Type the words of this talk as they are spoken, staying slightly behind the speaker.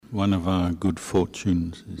one of our good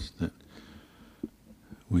fortunes is that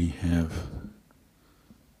we have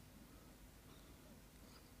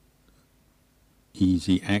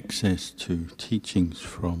easy access to teachings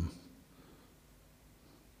from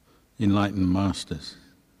enlightened masters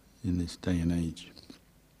in this day and age.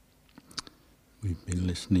 We've been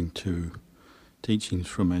listening to teachings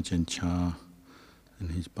from Ajahn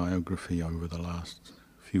and his biography over the last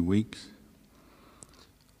few weeks.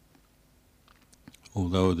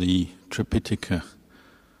 Although the Tripitaka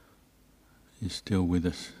is still with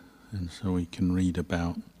us, and so we can read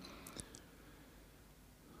about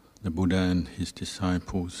the Buddha and his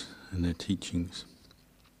disciples and their teachings.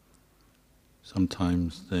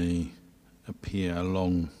 Sometimes they appear a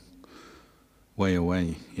long way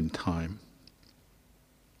away in time,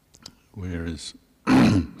 whereas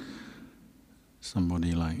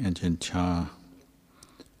somebody like Ajahn,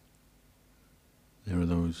 there are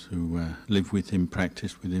those who live with him,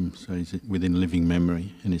 practice with him, so he's within living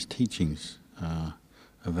memory, and his teachings are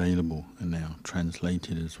available and now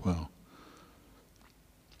translated as well.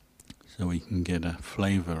 So we can get a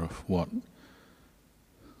flavour of what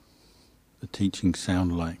the teachings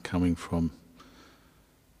sound like coming from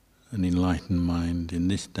an enlightened mind in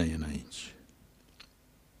this day and age.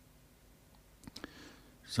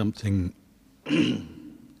 Something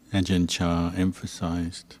Ajahn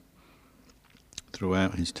emphasized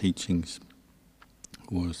throughout his teachings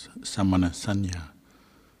was Samanasanya,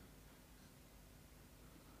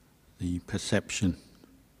 the perception,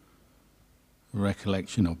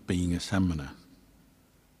 recollection of being a samana,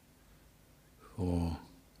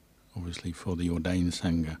 obviously for the ordained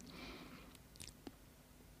Sangha.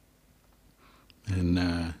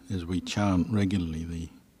 And as we chant regularly the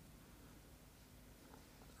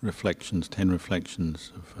reflections, 10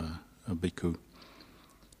 reflections of a bhikkhu,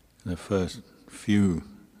 the first few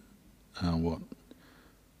are what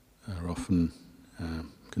are often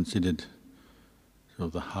considered sort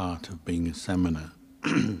of the heart of being a samana.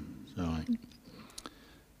 So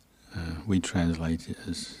we translate it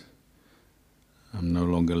as, I'm no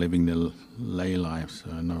longer living the lay life,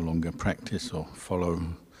 so I no longer practice or follow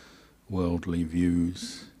worldly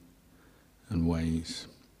views and ways.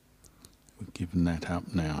 We've given that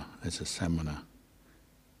up now as a samana.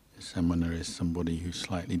 A samana is somebody who's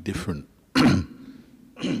slightly different.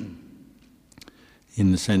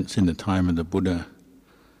 In the sense, in the time of the Buddha,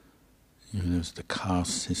 there was the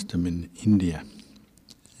caste system in India,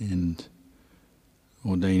 and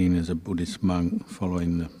ordaining as a Buddhist monk,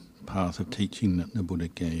 following the path of teaching that the Buddha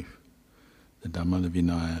gave, the Dhamma, the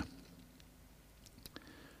Vinaya,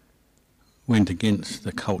 went against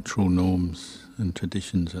the cultural norms and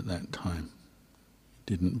traditions at that time. It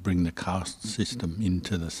didn't bring the caste system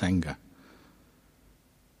into the Sangha.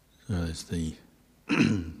 So there's the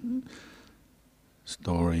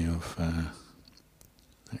story of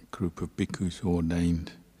that group of bhikkhus who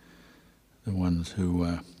ordained, the ones who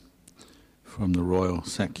were from the royal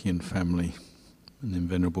Sakyan family, and then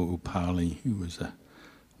Venerable Upali, who was a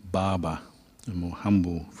barber, a more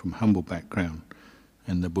humble, from humble background,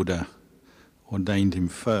 and the Buddha ordained him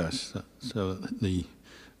first, so that the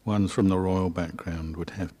ones from the royal background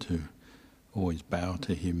would have to always bow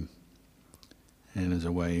to him, and as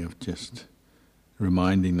a way of just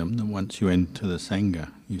reminding them that once you enter the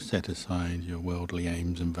Sangha, you set aside your worldly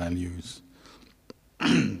aims and values.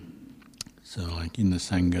 So like in the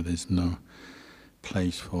Sangha there's no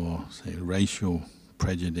place for, say, racial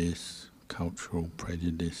prejudice, cultural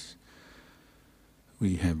prejudice.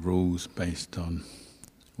 We have rules based on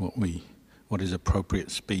what is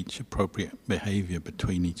appropriate speech, appropriate behaviour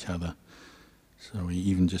between each other. So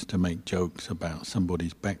even just to make jokes about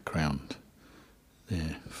somebody's background,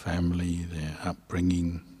 their family, their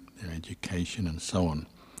upbringing, their education and so on,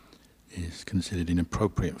 is considered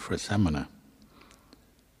inappropriate for a samana.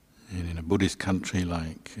 And in a Buddhist country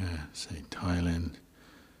like, say, Thailand,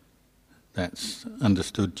 that's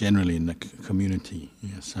understood generally in the community.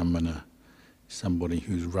 Samana is somebody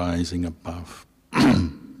who's rising above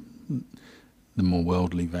the more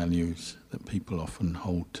worldly values that people often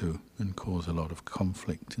hold to and cause a lot of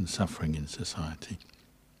conflict and suffering in society.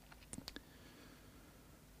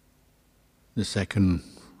 The second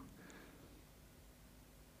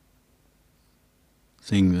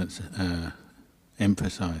thing that's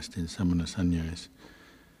emphasized in Samanasanya is,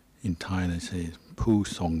 in Thai they say, is Pu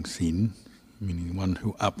Song Sin, meaning one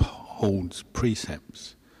who upholds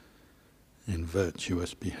precepts and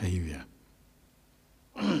virtuous behavior.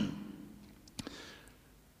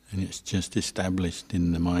 And it's just established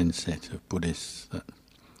in the mindset of Buddhists that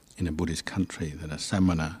in a Buddhist country that a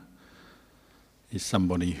samana is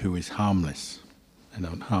somebody who is harmless. They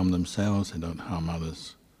don't harm themselves, they don't harm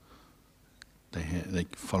others. They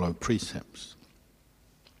follow precepts.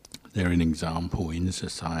 They're an example in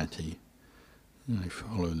society. They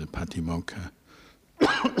follow the Patimokkha.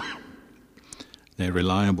 They're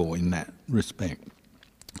reliable in that respect,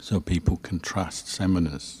 so people can trust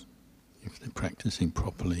samanas if they're practicing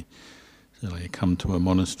properly. So they come to a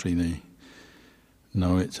monastery, they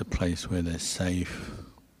know it's a place where they're safe,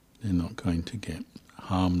 they're not going to get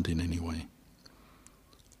harmed in any way.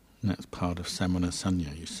 And that's part of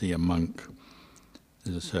Samanasanya. You see a monk,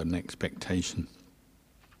 there's a certain expectation.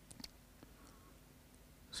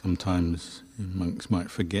 Sometimes monks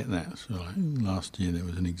might forget that. So like last year there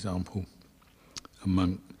was an example. A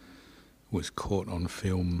monk was caught on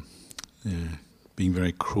film being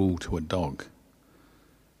very cruel to a dog.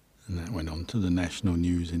 And that went on to the national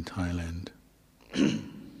news in Thailand.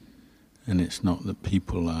 And it's not that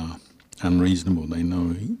people are unreasonable. They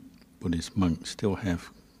know Buddhist monks still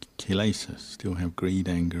have kilesas, still have greed,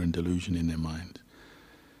 anger and delusion in their mind.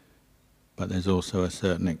 But there's also a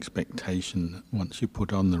certain expectation that once you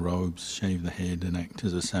put on the robes, shave the head and act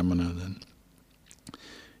as a samana, then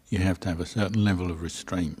you have to have a certain level of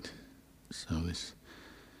restraint. So this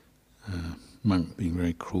monk being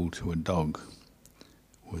very cruel to a dog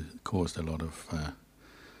caused a lot of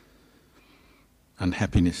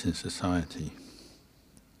unhappiness in society.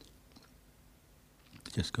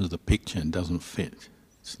 Just because the picture doesn't fit.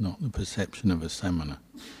 It's not the perception of a samana.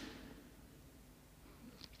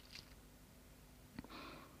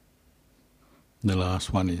 The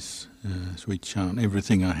last one is, as we chant,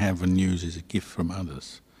 everything I have and use is a gift from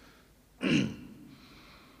others.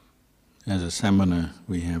 As a samana,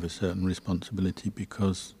 we have a certain responsibility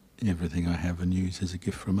because everything I have and use is a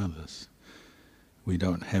gift from others. We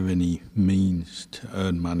don't have any means to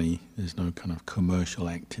earn money. There's no kind of commercial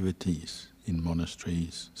activities in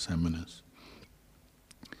monasteries, samanas.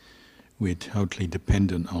 We're totally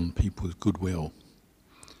dependent on people's goodwill.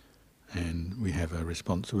 And we have a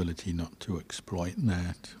responsibility not to exploit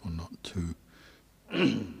that, or not to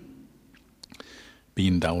be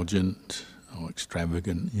indulgent or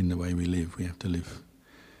extravagant in the way we live. We have to live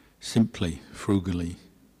simply, frugally,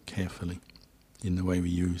 carefully, in the way we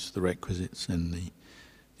use the requisites and the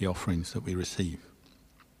offerings that we receive.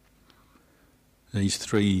 These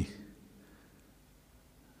three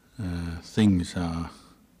things are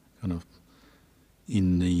kind of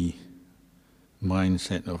in the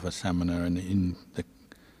mindset of a samana and in the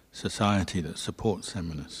society that supports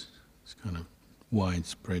samanas. It's kind of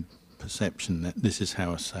widespread perception that this is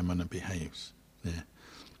how a samana behaves. They're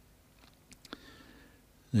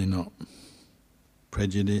not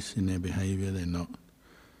prejudiced in their behaviour, they're not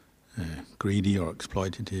greedy or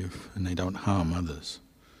exploitative, and they don't harm others.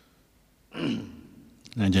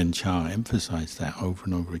 Ajahn Chah emphasised that over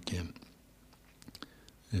and over again.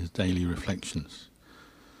 His daily reflections.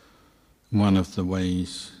 One of the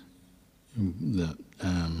ways that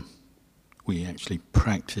we actually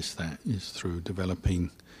practice that is through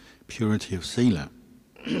developing purity of sila.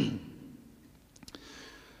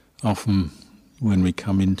 Often when we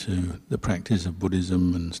come into the practice of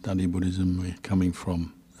Buddhism and study Buddhism, we're coming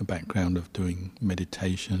from a background of doing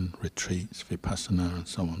meditation, retreats, vipassana and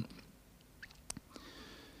so on.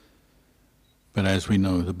 But as we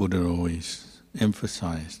know, the Buddha always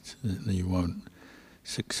emphasized that you won't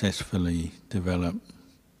successfully develop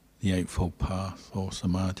the Eightfold Path or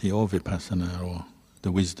samadhi or vipassana or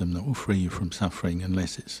the wisdom that will free you from suffering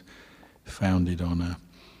unless it's founded on a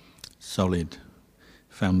solid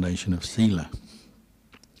foundation of sila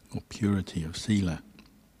or purity of sila.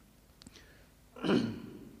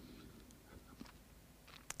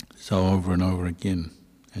 So over and over again,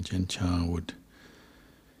 Ajahn Chah would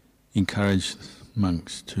encourage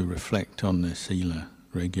monks to reflect on their sila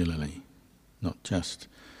regularly, not just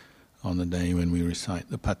on the day when we recite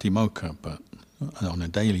the Patimokkha, but on a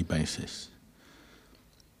daily basis.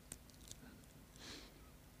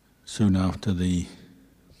 Soon after the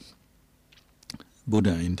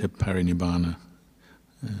Buddha entered parinibbana,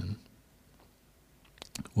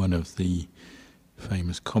 one of the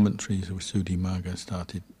famous commentaries of Suddhimagga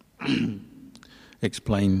started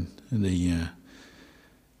explain the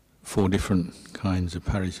 4 different kinds of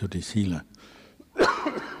parisuddhi sila,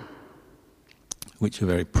 which are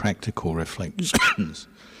very practical reflections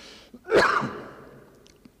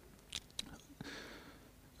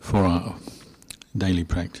for our daily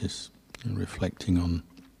practice, and reflecting on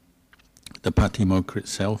the Patimokkha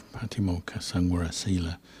itself, Patimokkha Samvara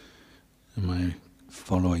Sila. Am I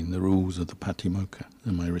following the rules of the Patimokkha?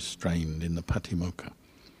 Am I restrained in the Patimokkha?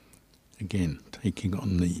 Again, taking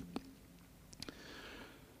on the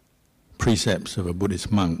precepts of a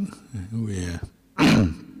Buddhist monk, we're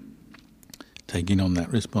taking on that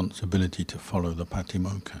responsibility to follow the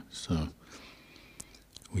Patimokkha. So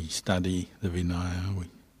we study the Vinaya,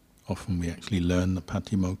 often we actually learn the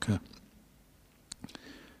Patimokkha,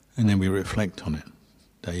 and then we reflect on it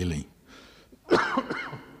daily.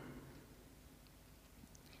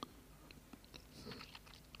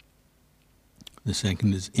 The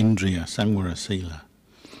second is Indriya Sangvara Sila,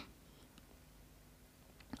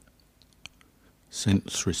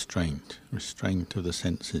 sense restraint, restraint of the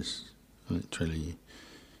senses, literally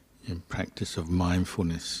in practice of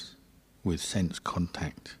mindfulness with sense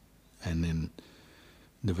contact, and then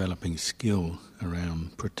developing skill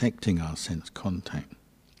around protecting our sense contact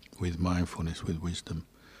with mindfulness, with wisdom.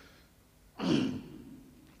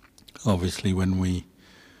 Obviously, when we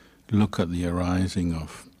look at the arising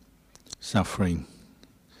of suffering,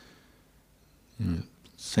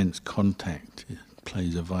 sense contact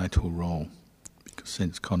plays a vital role, because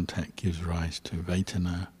sense contact gives rise to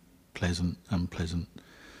Vedana, pleasant, unpleasant,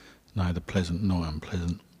 neither pleasant nor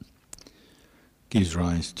unpleasant, gives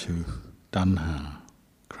rise to Tanha,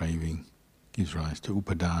 craving, gives rise to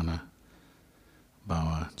Upadana,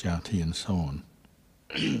 Bhava, Jati, and so on.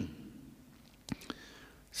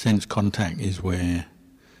 Sense contact is where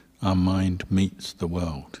our mind meets the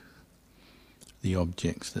world, the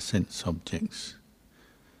objects, the sense objects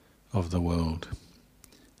of the world,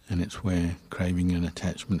 and it's where craving and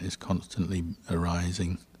attachment is constantly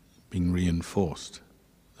arising, being reinforced.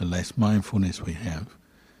 The less mindfulness we have,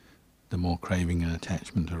 the more craving and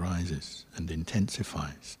attachment arises and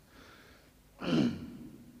intensifies.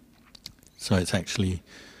 So it's actually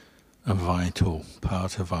a vital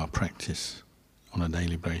part of our practice on a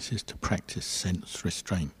daily basis to practice sense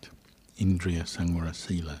restraint, Indriya Sangvara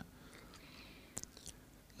Sila.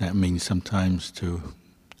 That means sometimes to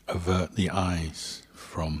avert the eyes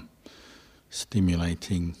from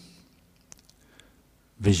stimulating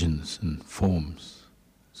visions and forms.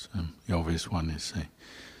 So the obvious one is, say,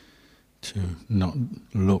 to not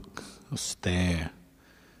look or stare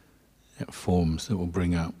at forms that will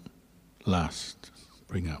bring up lust,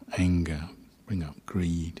 bring up anger, bring up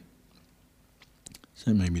greed.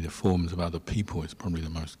 So maybe the forms of other people is probably the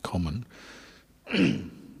most common.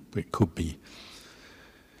 But it could be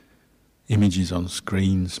images on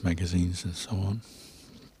screens, magazines and so on.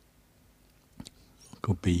 It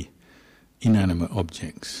could be inanimate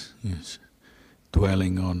objects, yes,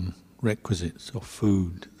 dwelling on requisites of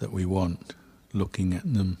food that we want, looking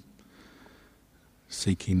at them,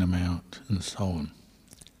 seeking them out and so on.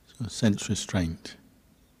 So sense restraint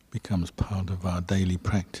becomes part of our daily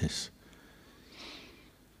practice.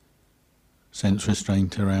 Sense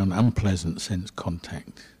restraint around unpleasant sense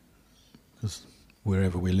contact, because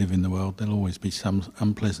wherever we live in the world there'll always be some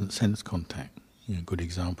unpleasant sense contact. A good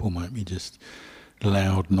example might be just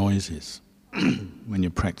loud noises. When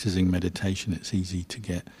you're practicing meditation, it's easy to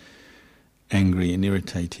get angry and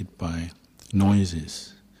irritated by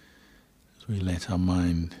noises. So we let our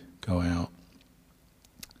mind go out,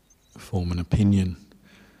 form an opinion,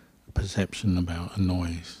 a perception about a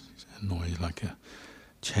noise. A noise like a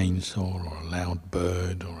chainsaw or a loud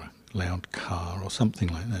bird or a loud car or something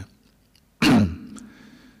like that.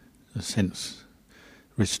 The sense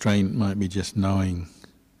restraint might be just knowing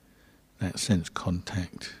that sense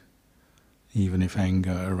contact, even if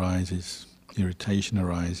anger arises, irritation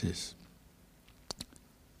arises,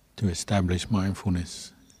 to establish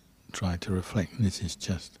mindfulness, try to reflect this is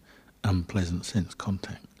just unpleasant sense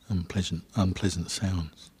contact, unpleasant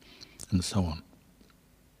sounds, and so on.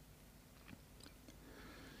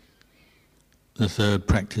 The third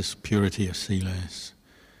practice, purity of sila, is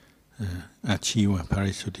Achiva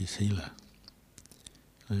Parisuddhi Sila.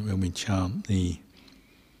 When we chant the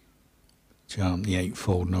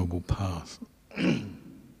Eightfold Noble Path,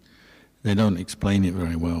 they don't explain it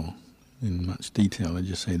very well in much detail. They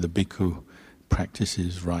just say the bhikkhu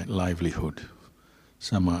practices right livelihood,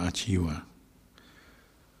 sama achiva.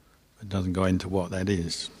 It doesn't go into what that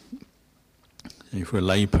is. So for a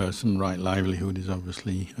lay person, right livelihood is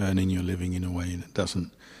obviously earning your living in a way that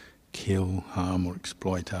doesn't kill, harm or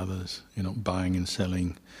exploit others. You're not buying and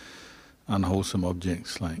selling unwholesome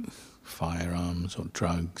objects like firearms or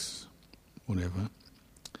drugs, whatever.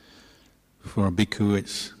 For a bhikkhu,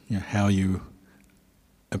 it's how you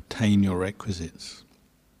obtain your requisites.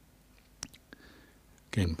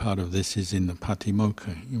 Again, part of this is in the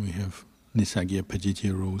Patimokkha. We have Nisagya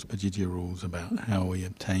Pajitya rules about how we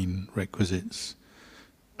obtain requisites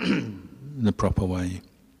the proper way.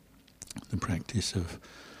 The practice of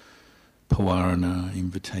pavarana,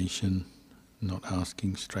 invitation, not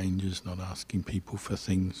asking strangers, not asking people for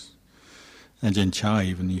things. Ajahn Chah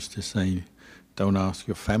even used to say, don't ask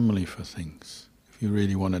your family for things. If you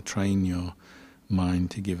really want to train your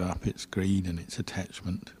mind to give up its greed and its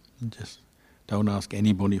attachment. And just don't ask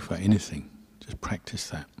anybody for anything. Just practice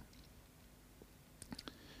that.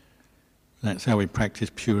 That's how we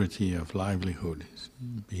practice purity of livelihood, is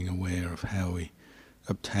being aware of how we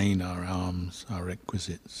obtain our alms, our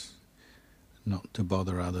requisites, not to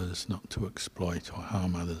bother others, not to exploit or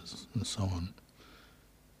harm others, and so on.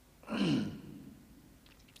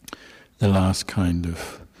 The last kind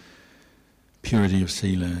of purity of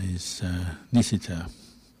sila is nisita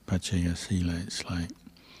paccaya sila. It's like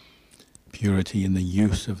purity in the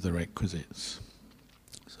use of the requisites.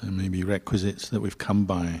 So maybe requisites that we've come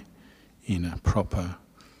by in a proper,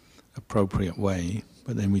 appropriate way,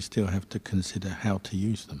 but then we still have to consider how to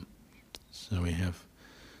use them. So we have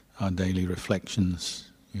our daily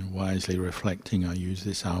reflections, wisely reflecting, I use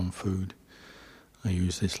this alms food, I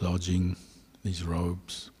use this lodging, these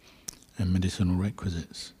robes, and medicinal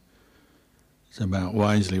requisites. It's about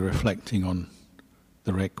wisely reflecting on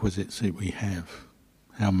the requisites that we have.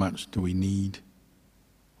 How much do we need?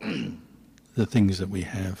 The things that we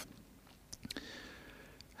have.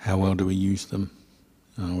 How well do we use them?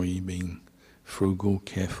 Are we being frugal,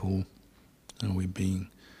 careful? Are we being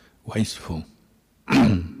wasteful?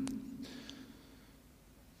 And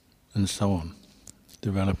so on.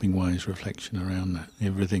 Developing wise reflection around that.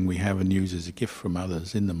 Everything we have and use is a gift from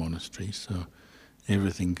others in the monastery, so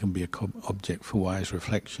everything can be an object for wise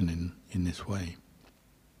reflection in this way.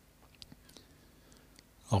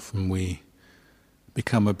 Often we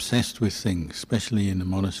become obsessed with things, especially in the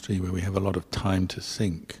monastery where we have a lot of time to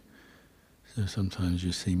think. So sometimes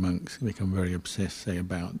you see monks become very obsessed, say,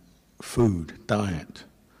 about food, diet.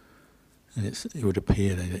 And it would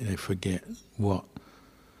appear they forget what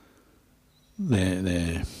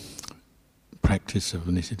their practice of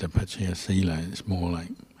nisita paccaya sila. It's more like,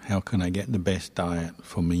 how can I get the best diet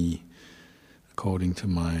for me according to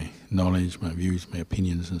my knowledge, my views, my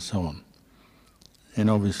opinions, and so on. And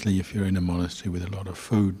obviously if you're in a monastery with a lot of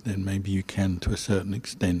food, then maybe you can, to a certain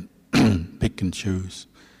extent, pick and choose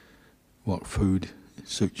what food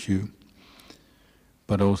suits you.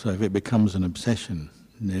 But also if it becomes an obsession,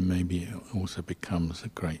 then maybe it also becomes a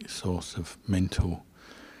great source of mental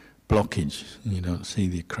blockage. You don't see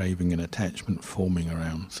the craving and attachment forming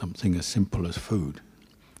around something as simple as food.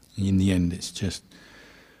 In the end, it's just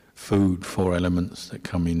food, 4 elements that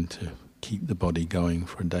come in to keep the body going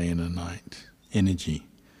for a day and a night. Energy.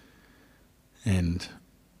 And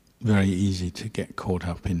very easy to get caught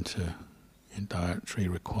up into dietary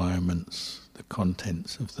requirements, the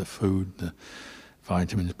contents of the food, the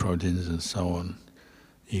vitamins, proteins, and so on.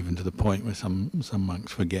 Even to the point where some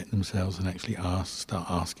monks forget themselves and actually start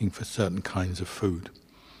asking for certain kinds of food.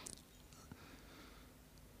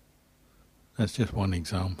 That's just one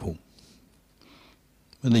example.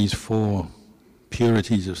 But these 4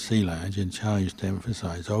 purities of sila, Ajahn Chah used to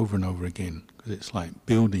emphasize over and over again, because it's like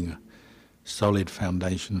building a solid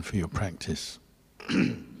foundation for your practice.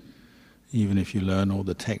 Even if you learn all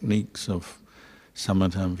the techniques of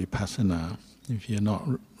samatha and vipassana, if you're not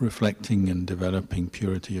reflecting and developing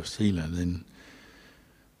purity of sila, then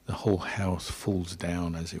the whole house falls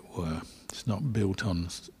down, as it were. It's not built on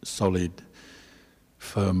solid,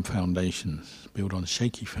 firm foundations, built on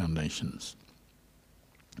shaky foundations.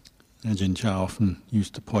 Ajahn Chah often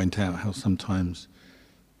used to point out how sometimes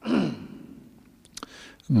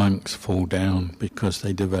monks fall down because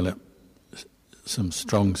they develop some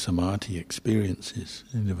strong samadhi experiences,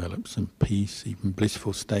 they develop some peace, even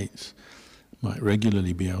blissful states. Might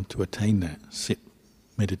regularly be able to attain that, sit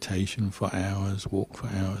meditation for hours, walk for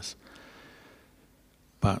hours.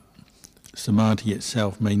 But samadhi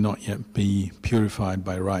itself may not yet be purified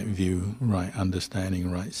by right view, right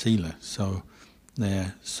understanding, right sila. So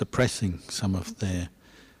they're suppressing some of their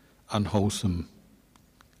unwholesome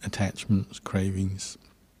attachments, cravings,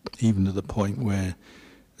 even to the point where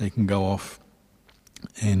they can go off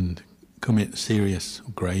and commit serious,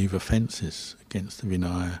 grave offences against the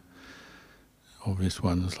Vinaya. Obvious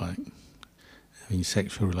ones like having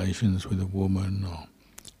sexual relations with a woman, or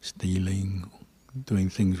stealing, doing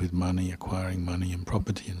things with money, acquiring money and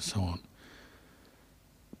property and so on.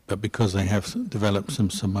 But because they have developed some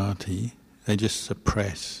samadhi, they just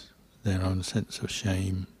suppress their own sense of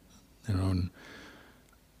shame, their own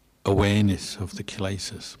awareness of the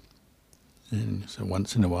kilesas. And so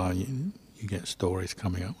once in a while you get stories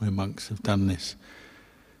coming up where monks have done this,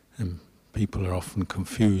 and people are often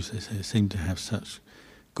confused. They seem to have such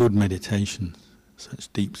good meditation,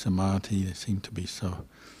 such deep samadhi. They seem to be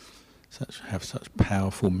have such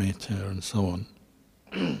powerful metta and so on.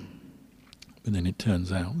 But then it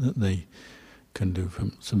turns out that they can do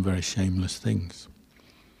some very shameless things.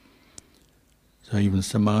 So even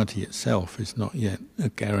samadhi itself is not yet a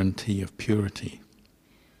guarantee of purity.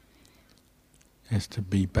 It has to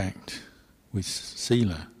be backed with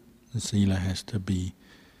sila. The sila has to be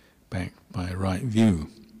backed by a right view.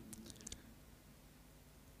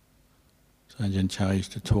 So Ajahn Chah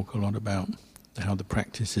used to talk a lot about how the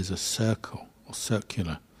practice is a circle or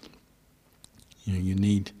circular. You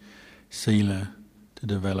need sila to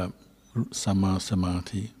develop samma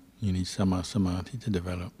samadhi. You need samma samadhi to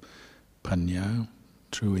develop panya,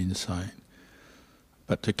 true insight.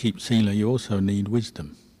 But to keep sila, you also need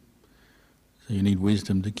wisdom. So you need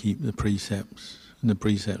wisdom to keep the precepts, and the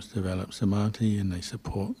precepts develop samadhi, and they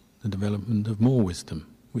support the development of more wisdom,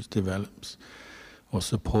 which develops or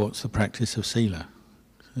supports the practice of sila.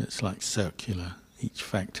 It's like circular, each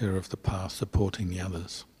factor of the path supporting the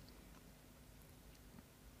others.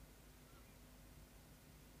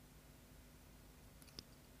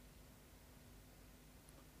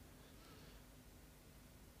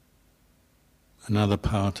 Another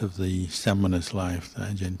part of the samana's life that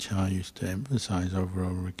Ajahn Chah used to emphasize over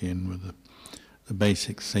and over again were the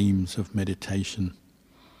basic themes of meditation,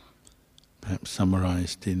 perhaps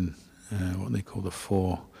summarized in what they call the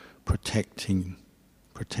 4 protective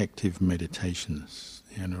meditations,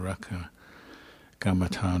 the Anuraka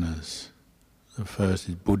Kamatanas. The first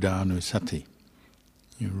is Buddhanusati,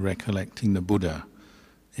 recollecting the Buddha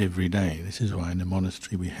every day. This is why in the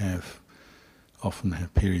monastery we often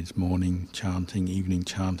have periods, morning chanting, evening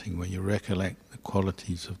chanting, where you recollect the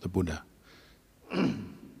qualities of the Buddha.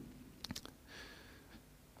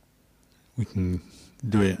 We can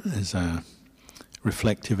do it as a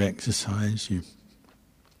reflective exercise. You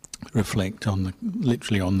reflect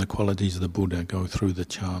literally on the qualities of the Buddha, go through the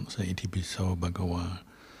chants, Itipiso Bhagava,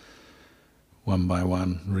 one by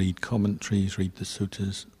one, read commentaries, read the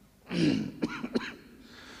suttas.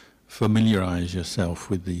 Familiarize yourself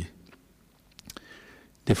with the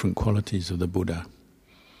different qualities of the Buddha.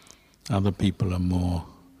 Other people are more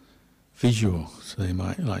visual, so they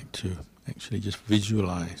might like to actually just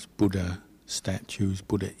visualize Buddha statues,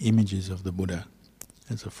 Buddha images of the Buddha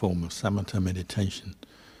as a form of samatha meditation.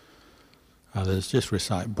 Others just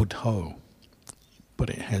recite Buddho, but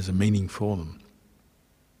it has a meaning for them.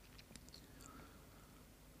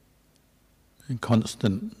 A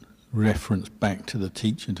constant reference back to the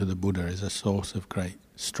teacher, to the Buddha, is a source of great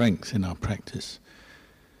strength in our practice.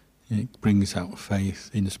 It brings out faith,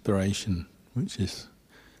 inspiration, which is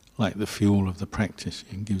like the fuel of the practice.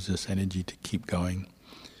 It gives us energy to keep going.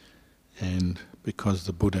 And because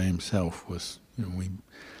the Buddha himself was, we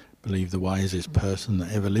believe, the wisest person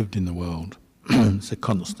that ever lived in the world, it's a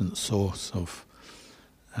constant source of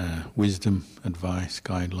wisdom, advice,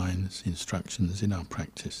 guidelines, instructions in our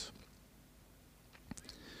practice.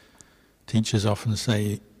 Teachers often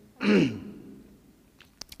say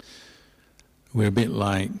we're a bit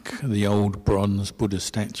like the old bronze Buddha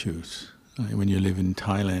statues. Like when you live in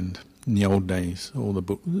Thailand, in the old days, all the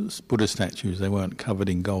Buddha statues, they weren't covered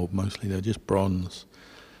in gold, mostly they were just bronze.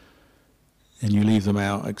 And you leave them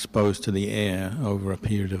out exposed to the air over a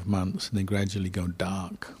period of months, and they gradually go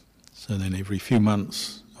dark. So then every few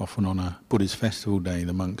months, often on a Buddhist festival day,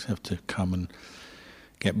 the monks have to come and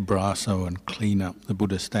get brasso and clean up the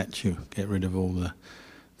Buddha statue, get rid of all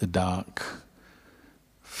the dark,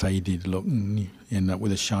 faded look, and you end up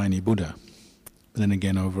with a shiny Buddha. But then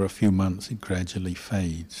again, over a few months, it gradually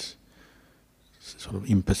fades. It's sort of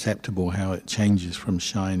imperceptible how it changes from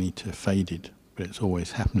shiny to faded, but it's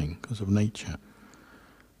always happening because of nature.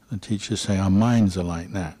 The teachers say our minds are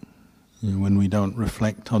like that. When we don't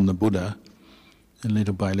reflect on the Buddha, and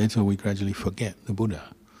little by little we gradually forget the Buddha.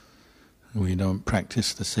 We don't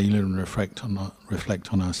practice the sila and reflect on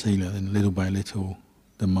our sila, then little by little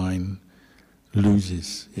the mind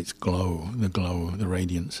loses its glow, the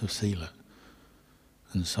radiance of sila,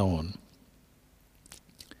 and so on.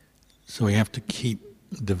 So we have to keep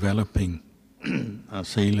developing our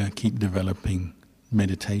sila, keep developing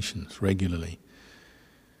meditations regularly.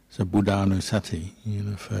 So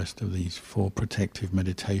Buddhanusati, first of these 4 protective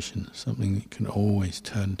meditations, something you can always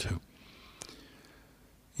turn to.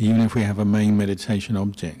 Even if we have a main meditation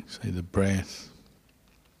object, say the breath,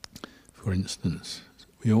 for instance,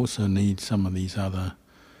 we also need some of these other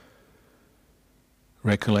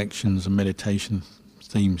recollections and meditation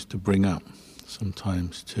themes to bring up,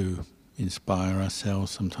 sometimes to inspire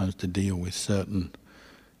ourselves, sometimes to deal with certain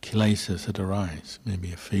kilesas that arise,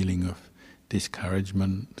 maybe a feeling of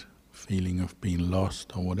discouragement, feeling of being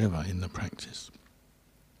lost or whatever in the practice.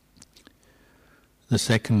 The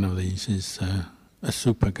second of these is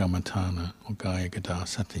Asupagamatana or Gaya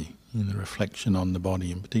Gadasati, the reflection on the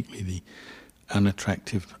body, and particularly the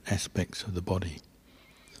unattractive aspects of the body.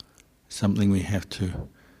 something we have to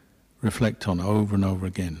reflect on over and over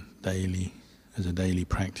again, daily, as a daily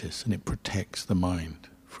practice, and it protects the mind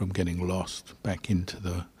from getting lost back into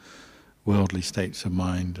the worldly states of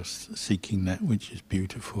mind, of seeking that which is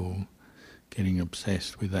beautiful, getting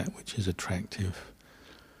obsessed with that which is attractive,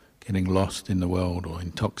 getting lost in the world or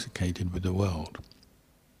intoxicated with the world.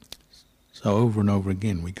 So over and over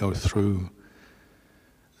again we go through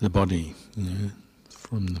the body,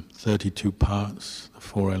 from the 32 parts, the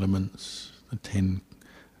 4 elements, the 10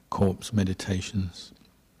 corpse meditations.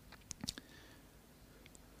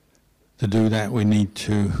 To do that we need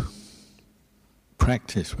to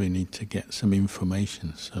practice, we need to get some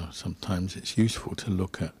information. So sometimes it's useful to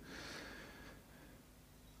look at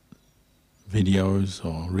videos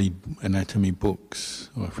or read anatomy books,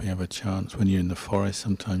 or if we have a chance, when you're in the forest,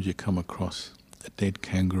 sometimes you come across a dead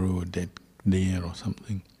kangaroo or dead deer or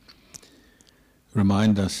something.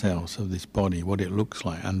 Remind ourselves of this body, what it looks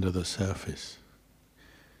like under the surface.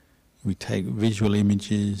 We take visual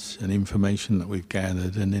images and information that we've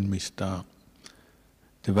gathered, and then we start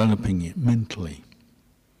developing it mentally.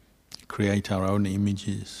 Create our own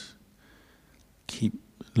images. Keep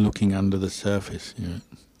looking under the surface.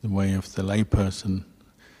 The way of the layperson,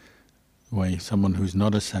 the way someone who's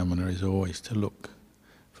not a samana is always to look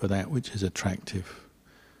for that which is attractive.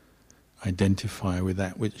 Identify with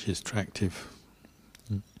that which is attractive.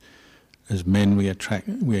 As men, we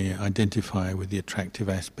identify with the attractive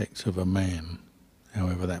aspects of a man,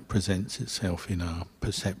 however that presents itself in our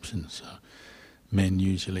perceptions. Men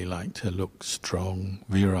usually like to look strong,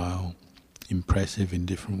 virile, impressive in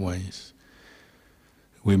different ways.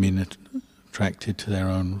 Women are attracted to their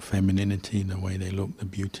own femininity, the way they look, the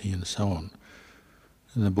beauty and so on.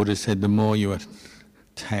 And the Buddha said the more you are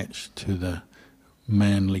attached to the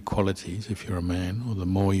manly qualities if you're a man, or the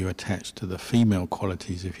more you attach to the female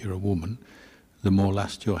qualities if you're a woman, the more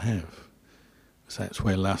lust you'll have. So that's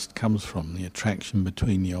where lust comes from, the attraction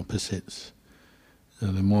between the opposites. So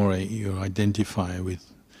the more you identify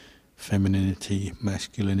with femininity,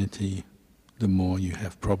 masculinity, the more you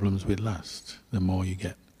have problems with lust, the more you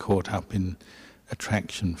get caught up in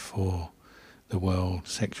attraction for the world,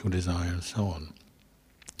 sexual desire and so on.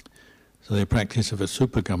 So the practice of a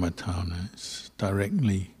supagamatana is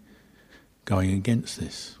directly going against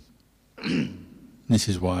this. This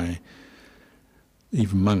is why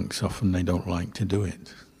even monks, often they don't like to do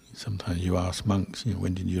it. Sometimes you ask monks,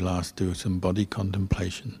 when did you last do some body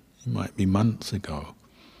contemplation? It might be months ago.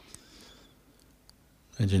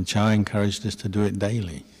 Ajahn Chah encouraged us to do it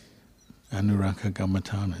daily. Anuraka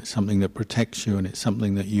Gamatana, it's something that protects you, and it's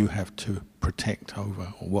something that you have to protect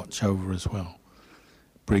over or watch over as well.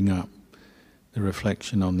 Bring up the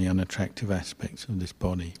reflection on the unattractive aspects of this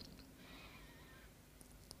body.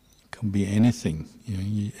 It can be anything.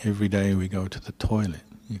 Every day we go to the toilet,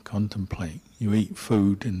 you contemplate, you eat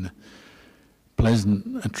food, and the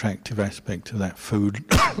pleasant, attractive aspect of that food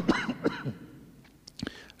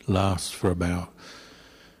lasts for about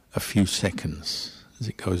a few seconds. As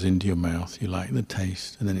it goes into your mouth, you like the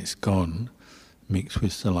taste, and then it's gone, mixed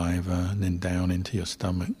with saliva, and then down into your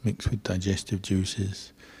stomach, mixed with digestive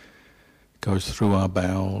juices. Goes through our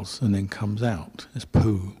bowels and then comes out as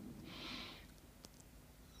poo.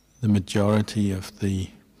 The majority of the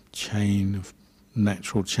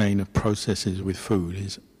natural chain of processes with food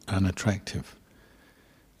is unattractive.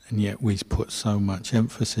 And yet we put so much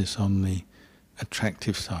emphasis on the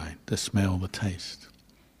attractive side, the smell, the taste.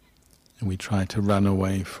 And we try to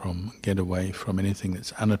get away from anything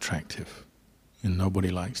that's unattractive. And nobody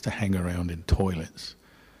likes to hang around in toilets.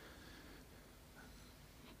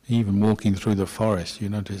 Even walking through the forest, you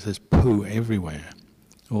notice there's poo everywhere.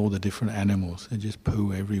 All the different animals, they just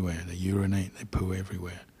poo everywhere. They urinate, they poo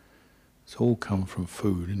everywhere. It's all come from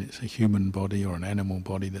food, and it's a human body or an animal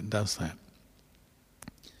body that does that.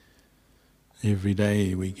 Every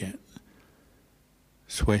day we get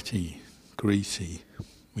sweaty, greasy,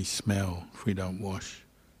 we smell if we don't wash.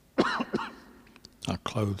 Our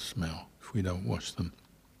clothes smell if we don't wash them.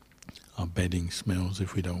 Our bedding smells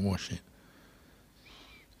if we don't wash it.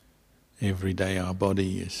 Every day our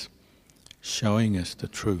body is showing us the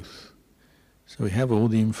truth. So we have all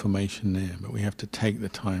the information there, but we have to take the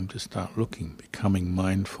time to start looking, becoming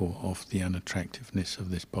mindful of the unattractiveness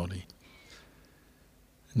of this body.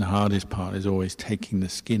 And the hardest part is always taking the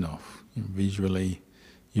skin off, visually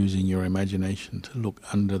using your imagination to look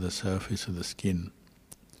under the surface of the skin,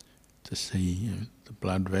 to see the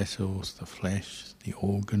blood vessels, the flesh, the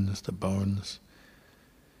organs, the bones.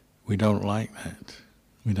 We don't like that.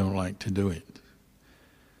 We don't like to do it.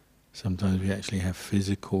 Sometimes we actually have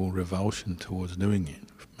physical revulsion towards doing it.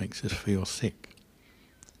 It makes us feel sick.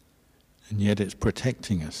 And yet it's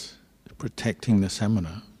protecting us protecting the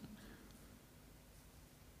samana.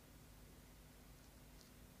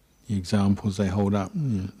 The examples they hold up,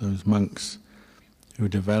 those monks who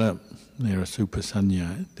develop their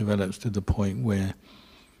asupasanya, it develops to the point where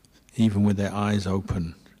even with their eyes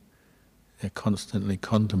open, they're constantly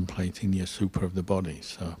contemplating the asupa of the body.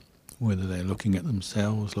 So whether they're looking at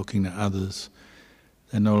themselves, looking at others,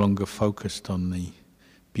 they're no longer focused on the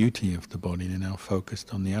beauty of the body, they're now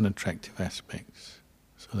focused on the unattractive aspects.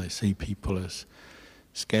 So they see people as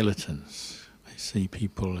skeletons, they see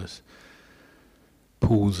people as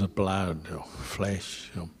pools of blood or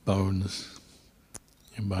flesh or bones.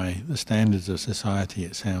 And by the standards of society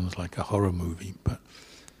it sounds like a horror movie, but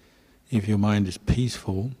if your mind is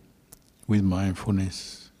peaceful with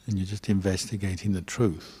mindfulness and you're just investigating the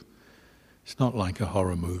truth, it's not like a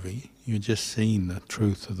horror movie. You're just seeing the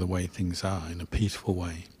truth of the way things are in a peaceful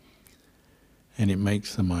way. And it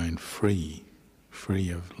makes the mind free, free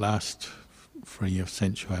of lust, free of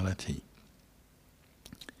sensuality.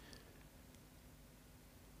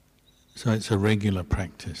 So it's a regular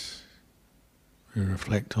practice. We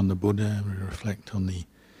reflect on the Buddha, we reflect on the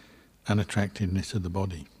unattractiveness of the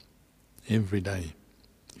body every day.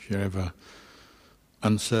 If you're ever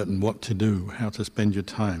uncertain what to do, how to spend your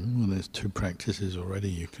time, well, there's 2 practices already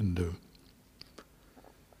you can do.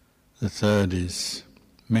 The third is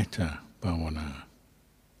metta bhavana.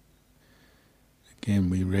 Again,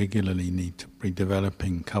 we regularly need to be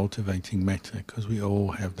developing, cultivating metta, because we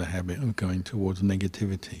all have the habit of going towards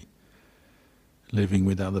negativity. Living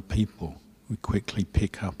with other people, we quickly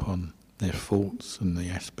pick up on their faults and the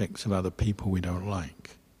aspects of other people we don't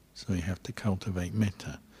like. So we have to cultivate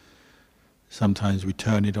metta. Sometimes we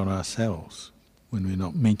turn it on ourselves when we're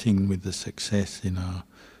not meeting with the success in our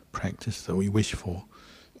practice that we wish for.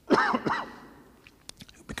 We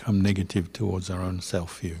become negative towards our own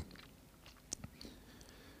self-view.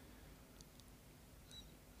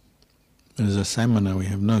 As a samana, we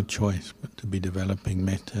have no choice but to be developing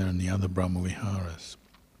metta and the other brahmaviharas.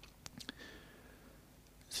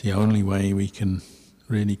 It's the only way we can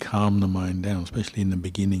really calm the mind down, especially in the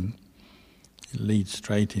beginning. It leads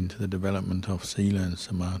straight into the development of sila and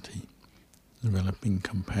samadhi, developing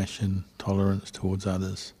compassion, tolerance towards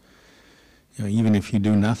others. Even if you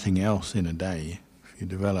do nothing else in a day, if you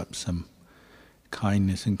develop some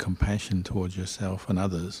kindness and compassion towards yourself and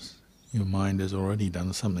others, your mind has already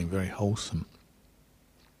done something very wholesome.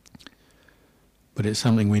 But it's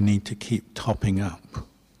something we need to keep topping up.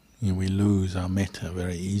 We lose our metta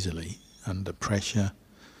very easily under pressure,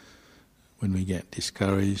 when we get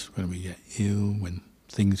discouraged, when we get ill, when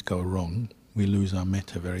things go wrong, we lose our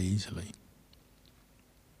metta very easily.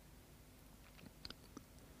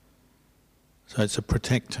 So it's a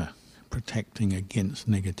protector, protecting against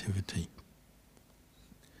negativity.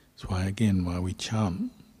 That's why, again, why we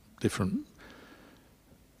chant different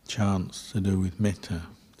chants to do with metta,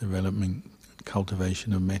 development,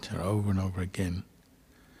 cultivation of metta over and over again.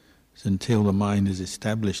 So until the mind is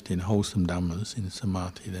established in wholesome dhammas, in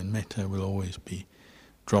samadhi, then metta will always be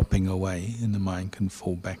dropping away and the mind can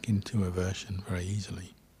fall back into aversion very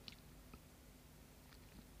easily.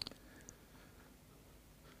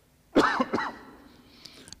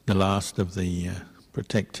 The last of the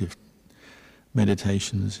protective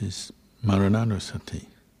meditations is marananusati,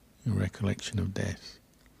 recollection of death.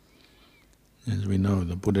 As we know,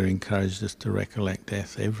 the Buddha encouraged us to recollect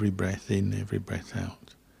death every breath in, every breath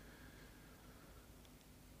out.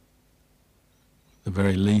 At the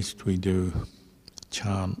very least we do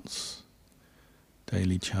chants,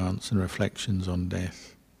 daily chants and reflections on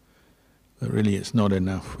death. But really it's not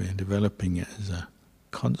enough. We're developing it as a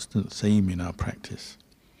constant theme in our practice.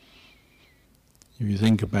 If you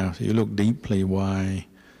think about it, you look deeply why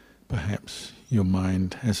perhaps your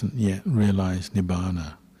mind hasn't yet realized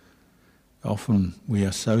nibbana. Often we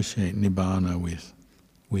associate nibbana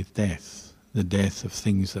with death, the death of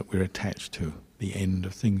things that we're attached to, the end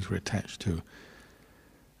of things we're attached to.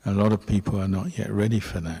 A lot of people are not yet ready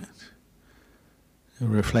for that. A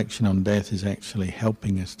reflection on death is actually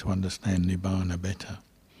helping us to understand nibbana better.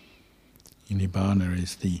 Nibbana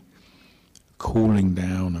is the cooling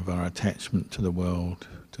down of our attachment to the world,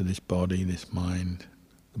 to this body, this mind,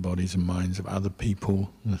 the bodies and minds of other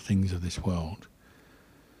people and the things of this world.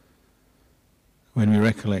 When we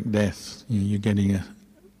recollect death, you're getting a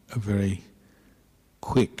very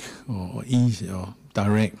quick or easy or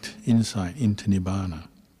direct insight into nibbana,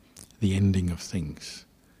 the ending of things.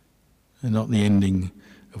 And not the ending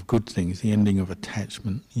of good things, the ending of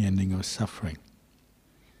attachment, the ending of suffering.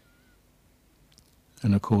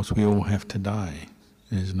 And of course we all have to die.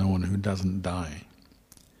 There's no one who doesn't die.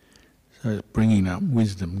 So it's bringing up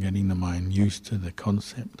wisdom, getting the mind used to the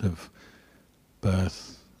concept of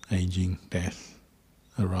birth, aging, death,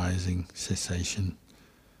 arising, cessation.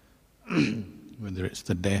 Whether it's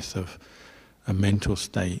the death of a mental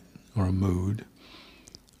state or a mood,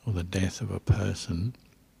 or the death of a person,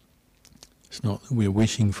 it's not that we're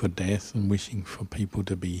wishing for death and wishing for people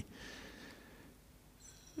to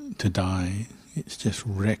die. It's just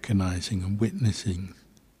recognizing and witnessing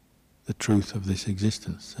the truth of this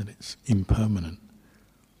existence, that it's impermanent.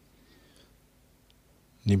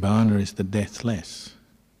 Nibbana is the deathless,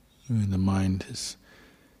 when the mind has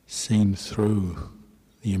seen through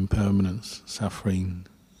the impermanence, suffering,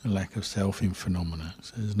 a lack of self in phenomena.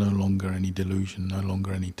 So there's no longer any delusion, no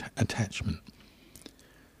longer any attachment.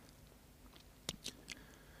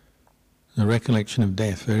 The recollection of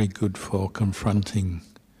death, very good for confronting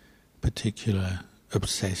particular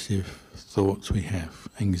obsessive thoughts we have,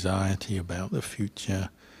 anxiety about the future,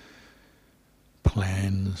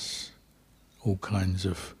 plans, all kinds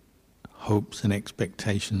of hopes and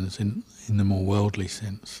expectations in the more worldly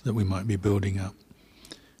sense that we might be building up,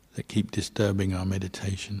 that keep disturbing our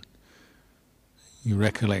meditation. You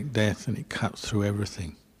recollect death and it cuts through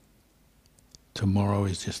everything. Tomorrow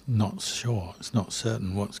is just not sure, it's not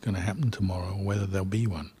certain what's going to happen tomorrow or whether there'll be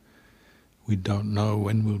one. We don't know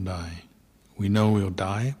when we'll die. We know we'll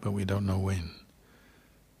die, but we don't know when.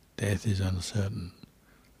 Death is uncertain.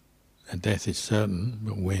 And death is certain,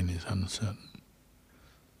 but when is uncertain.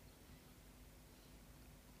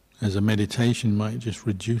 As a meditation might just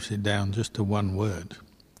reduce it down just to one word.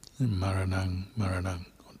 Maranang, maranang,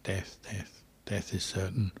 or death, death. Death is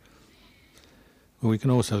certain. But we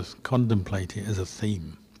can also contemplate it as a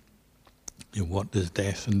theme. What does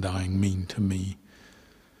death and dying mean to me?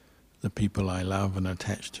 The people I love and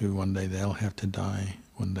attach to, one day they'll have to die,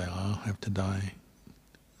 one day I'll have to die.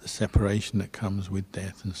 The separation that comes with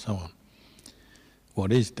death and so on.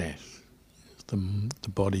 What is death? The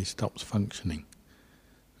body stops functioning.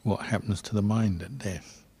 What happens to the mind at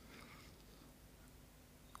death?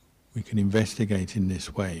 We can investigate in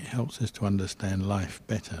this way. It helps us to understand life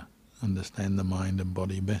better, understand the mind and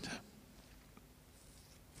body better.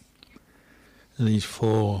 And these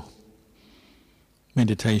 4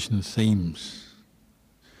 meditation themes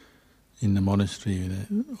in the monastery,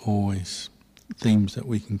 they're always themes that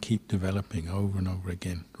we can keep developing over and over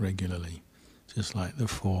again, regularly, just like the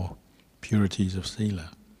 4 purities of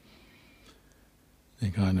sila. They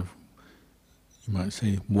kind of, you might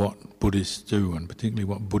say, what Buddhists do, and particularly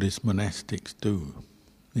what Buddhist monastics do.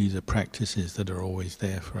 These are practices that are always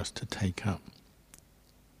there for us to take up.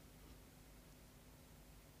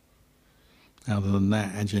 Other than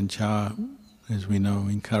that, Ajahn Chah, as we know,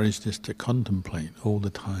 encouraged us to contemplate all the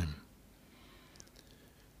time.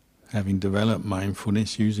 Having developed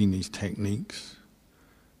mindfulness using these techniques,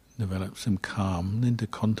 develop some calm, then to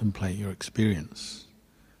contemplate your experience,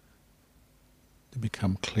 to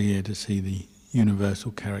become clear, to see the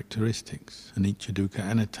universal characteristics, anicca, dukkha,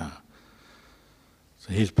 anatta.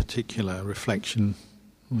 So his particular reflection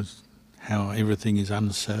was how everything is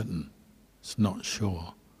uncertain, it's not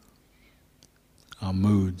sure. Our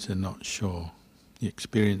moods are not sure. The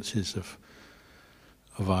experiences of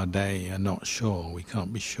our day are not sure. We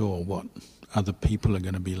can't be sure what other people are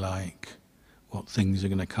going to be like, what things are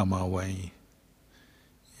going to come our way.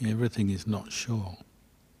 Everything is not sure.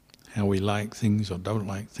 How we like things or don't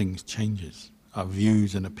like things changes. Our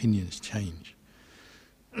views and opinions change.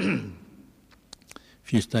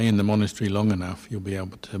 If you stay in the monastery long enough, you'll be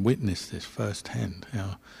able to witness this firsthand.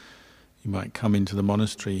 How you might come into the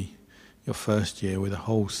monastery your first year with a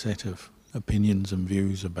whole set of opinions and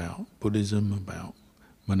views about Buddhism, about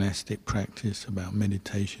monastic practice, about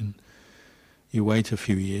meditation. You wait a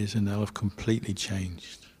few years and they'll have completely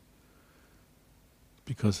changed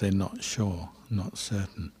because they're not sure, not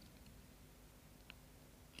certain.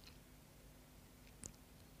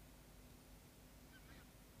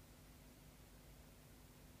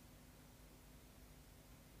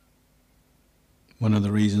 One of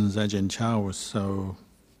the reasons Ajahn Chah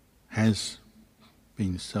has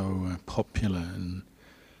been so popular and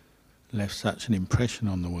left such an impression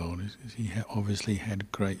on the world is he obviously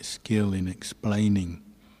had great skill in explaining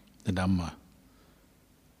the Dhamma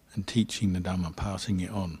and teaching the Dhamma, passing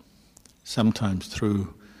it on. Sometimes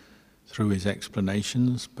through his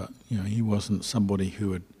explanations, but he wasn't somebody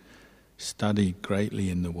who had studied greatly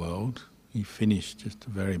in the world. He finished just a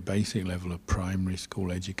very basic level of primary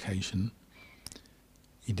school education.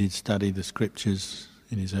 He did study the scriptures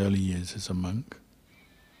in his early years as a monk,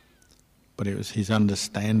 but it was his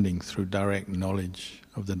understanding through direct knowledge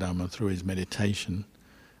of the Dhamma, through his meditation,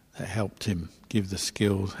 that helped him give the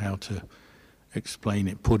skills how to explain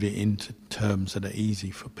it, put it into terms that are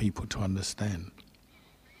easy for people to understand.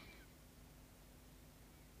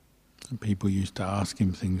 And people used to ask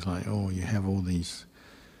him things like, "Oh, you have all these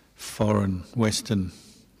foreign, Western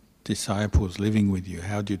disciples living with you.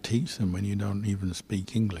 How do you teach them when you don't even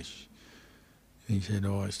speak English?" And he said,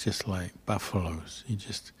 "Oh, it's just like buffaloes. You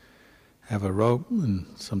just have a rope, and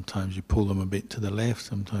sometimes you pull them a bit to the left,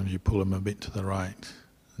 sometimes you pull them a bit to the right,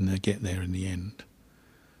 and they get there in the end."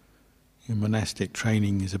 Your monastic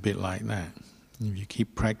training is a bit like that. If you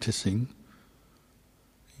keep practicing,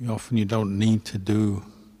 often you don't need to do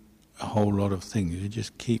a whole lot of things. You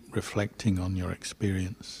just keep reflecting on your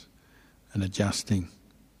experience and adjusting.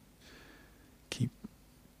 Keep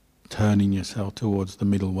turning yourself towards the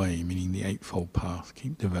middle way, meaning the Eightfold Path.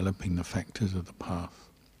 Keep developing the factors of the path.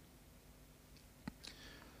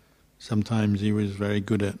 Sometimes he was very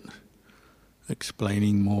good at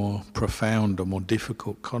explaining more profound or more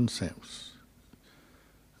difficult concepts.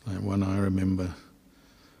 Like one I remember,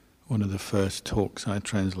 one of the first talks I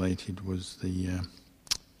translated was the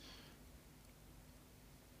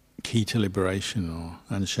Key to Liberation, or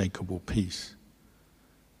Unshakable Peace.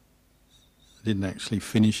 I didn't actually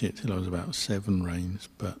finish it till I was about 7 rains,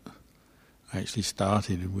 but I actually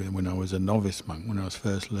started when I was a novice monk, when I was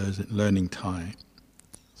first learning Thai.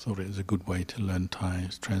 Thought it was a good way to learn Thai,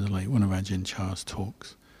 is translate one of Ajahn Chah's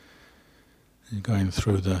talks. And going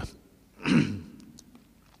through the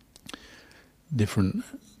different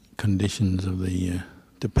conditions of the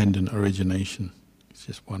dependent origination. It's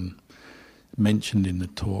just one mentioned in the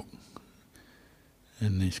talk.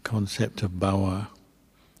 And this concept of bhava,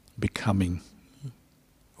 becoming,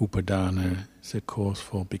 upadana is a cause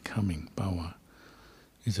for becoming, bhava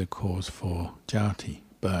is a cause for jati,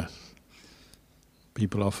 birth.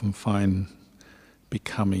 People often find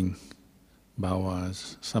becoming, bhava,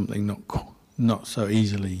 as something not so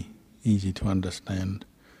easy to understand.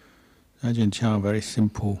 Ajahn Chah, very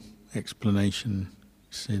simple explanation,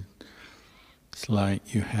 said it's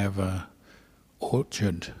like you have an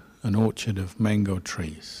orchard of mango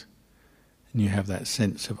trees, and you have that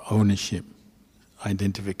sense of ownership,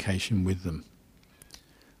 identification with them.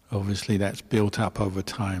 Obviously that's built up over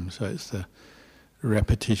time, so it's the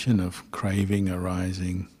repetition of craving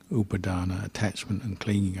arising, upadana, attachment and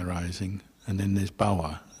clinging arising, and then there's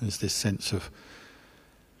bhava, there's this sense of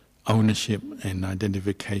ownership and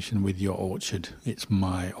identification with your orchard. It's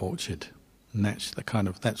my orchard, and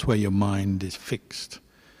that's where your mind is fixed.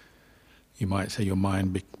 You might say your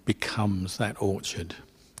mind becomes that orchard.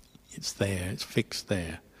 It's there, it's fixed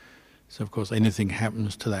there. So of course anything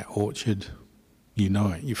happens to that orchard, you know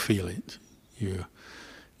it, you feel it, you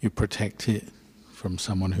protect it from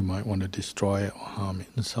someone who might want to destroy it or harm it,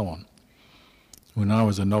 and so on. When I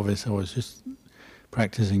was a novice, I was just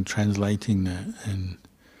practicing translating that, and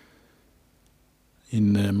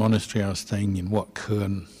in the monastery I was staying in Wat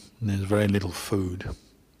Khön, and there's very little food.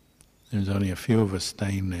 There was only a few of us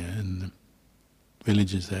staying there, and the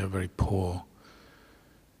villages there are very poor.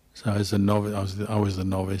 So as a novice, I was the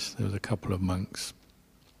novice, there was a couple of monks.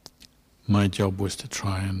 My job was to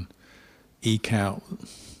try and eke out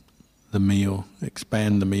the meal,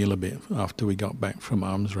 expand the meal a bit. After we got back from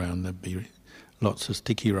alms round, there'd be lots of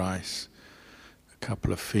sticky rice, a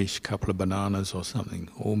couple of fish, a couple of bananas or something,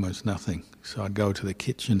 almost nothing. So I'd go to the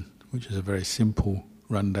kitchen, which is a very simple,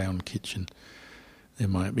 run-down kitchen. There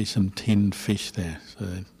might be some tinned fish there, so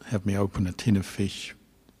they'd have me open a tin of fish.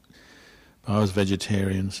 But I was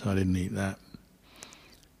vegetarian, so I didn't eat that.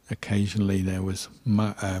 Occasionally there was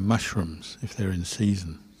mushrooms, if they're in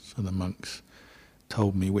season, so the monks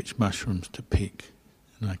told me which mushrooms to pick,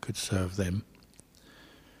 and I could serve them.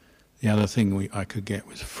 The other thing I could get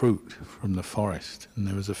was fruit from the forest, and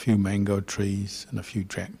there was a few mango trees and a few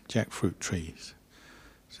jackfruit trees.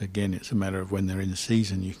 So again, it's a matter of when they're in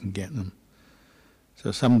season you can get them.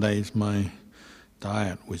 So some days my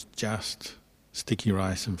diet was just sticky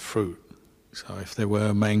rice and fruit. So if there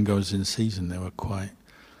were mangoes in season, they were quite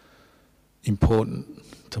important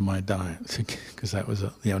to my diet, because that was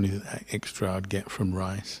the only extra I'd get from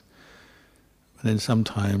rice. But then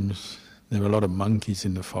sometimes there were a lot of monkeys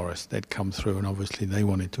in the forest. They'd come through, and obviously they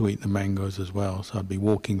wanted to eat the mangoes as well. So I'd be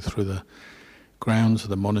walking through the grounds of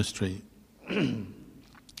the monastery,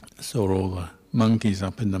 saw all the monkeys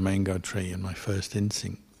up in the mango tree, and my first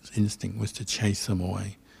instinct was to chase them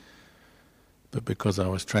away. But because I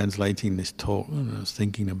was translating this talk and I was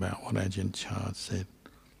thinking about what Ajahn Chah said,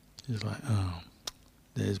 it was like, oh,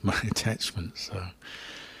 there's my attachment. So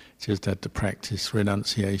just had to practice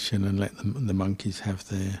renunciation and let the monkeys have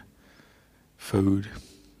their food.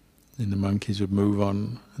 Then the monkeys would move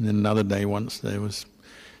on. And then another day, once there was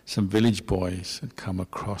some village boys had come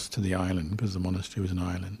across to the island, because the monastery was an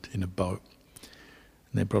island, in a boat.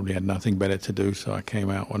 And they probably had nothing better to do, so I came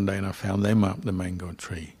out one day and I found them up the mango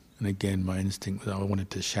tree. And again, my instinct was I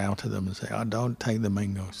wanted to shout at them and say, "Oh, don't take the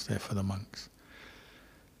mangoes, they're for the monks."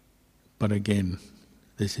 But again,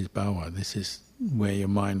 this is bhava, this is where your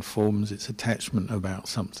mind forms its attachment about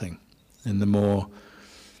something. And the more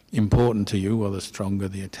important to you, well, the stronger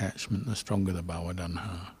the attachment, the stronger the bhava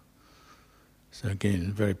tanha. So again,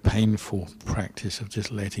 a very painful practice of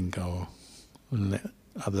just letting go and let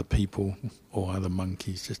other people or other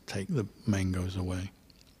monkeys just take the mangoes away.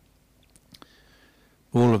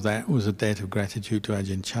 All of that was a debt of gratitude to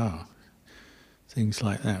Ajahn. Things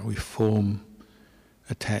like that. We form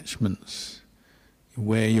attachments.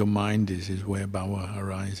 Where your mind is where bhava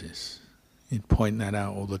arises. You'd point that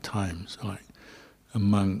out all the time. So like a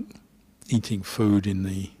monk eating food in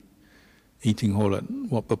the eating hall at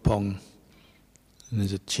Wat Pah Pong, and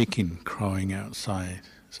there's a chicken crowing outside.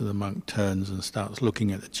 So the monk turns and starts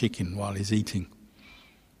looking at the chicken while he's eating.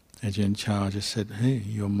 Ajahn Chah just said, "Hey,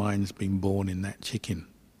 your mind's been born in that chicken."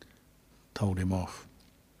 Told him off.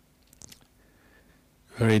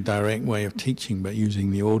 Very direct way of teaching, but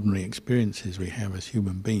using the ordinary experiences we have as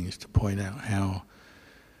human beings to point out how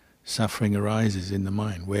suffering arises in the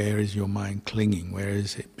mind. Where is your mind clinging? Where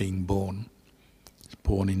is it being born? It's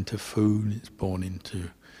born into food, it's born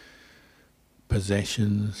into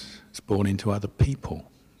possessions, it's born into other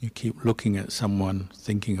people. You keep looking at someone,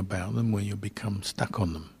 thinking about them, where you become stuck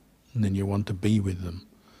on them, and then you want to be with them.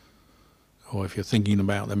 Or if you're thinking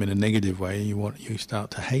about them in a negative way, you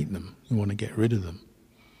start to hate them, you want to get rid of them.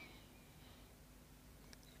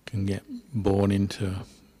 Can get born into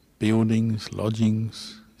buildings,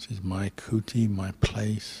 lodgings. This is my kuti, my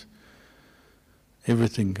place.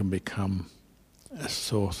 Everything can become a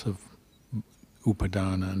source of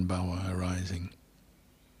upadana and bhava arising.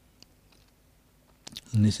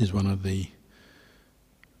 And this is one of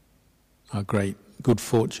our great good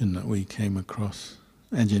fortune that we came across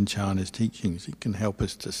Ajahn Chah's teachings. It can help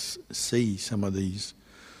us to see some of these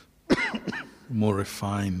more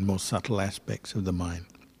refined, more subtle aspects of the mind.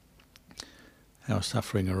 How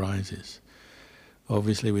suffering arises.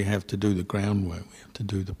 Obviously we have to do the groundwork, we have to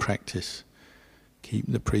do the practice,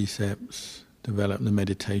 keep the precepts, develop the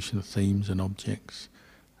meditation themes and objects,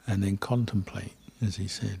 and then contemplate, as he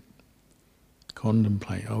said.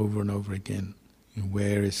 Contemplate over and over again.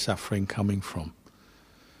 Where is suffering coming from?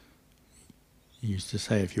 He used to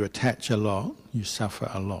say, if you attach a lot, you suffer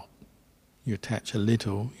a lot. You attach a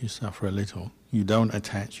little, you suffer a little. You don't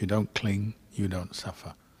attach, you don't cling, you don't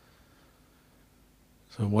suffer.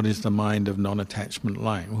 So what is the mind of non-attachment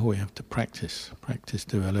like? Well, we have to practice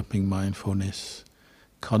developing mindfulness,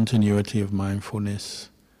 continuity of mindfulness,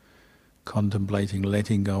 contemplating,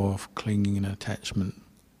 letting go of clinging and attachment.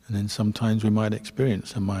 And then sometimes we might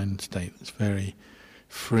experience a mind state that's very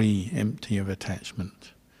free, empty of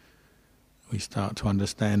attachment. We start to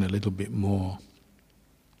understand a little bit more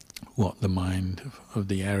what the mind of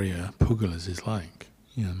the Arya Pugalas is like.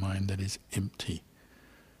 A mind that is empty,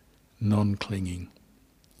 non-clinging.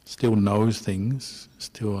 Still knows things,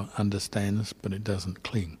 still understands, but it doesn't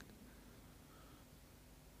cling.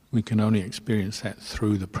 We can only experience that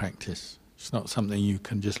through the practice. It's not something you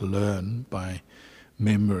can just learn by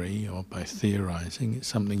memory or by theorizing. It's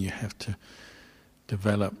something you have to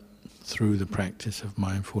develop through the practice of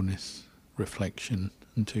mindfulness, reflection,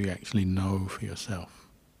 until you actually know for yourself.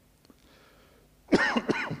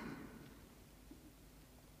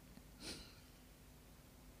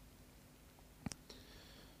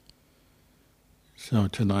 So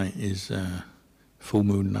tonight is full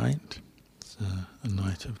moon night. It's a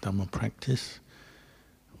night of Dhamma practice.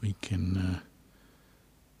 We can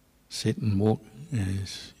sit and walk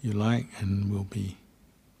as you like, and we'll be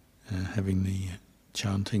having the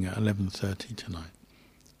chanting at 11:30 tonight.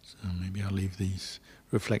 So maybe I'll leave these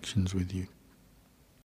reflections with you.